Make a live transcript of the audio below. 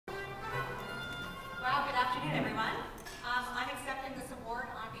afternoon, everyone. I'm accepting this award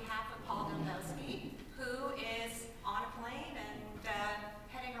on behalf of Paul Dombrowski, who is on a plane and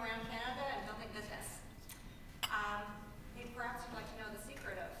heading around Canada and building business. Perhaps you'd like to know the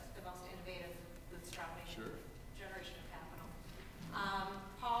secret of the most innovative bootstrapping generation of capital.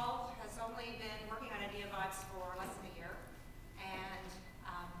 Paul has only been working on Idea Vibes for less than a year, and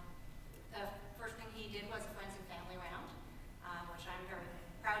the first thing he did was a friends and family round, which I'm very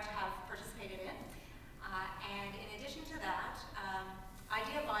proud to have participated in. And in addition to that,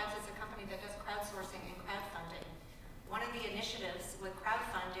 Idea Vibes is a company that does crowdsourcing and crowdfunding. One of the initiatives with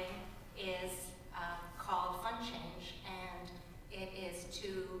crowdfunding is called Fund Change, and it is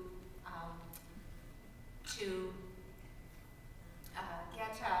to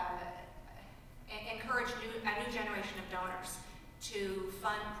encourage a new generation of donors to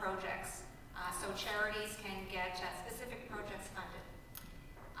fund projects, so charities can get specific projects funded.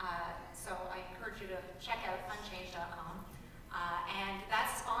 So I encourage you to check out fundchange.com. And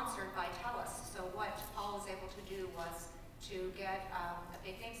that's sponsored by TELUS. So what Paul was able to do was to get a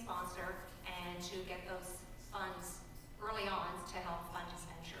big name sponsor and to get those funds early on to help fund his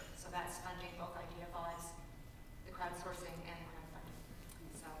venture. So that's funding both Idea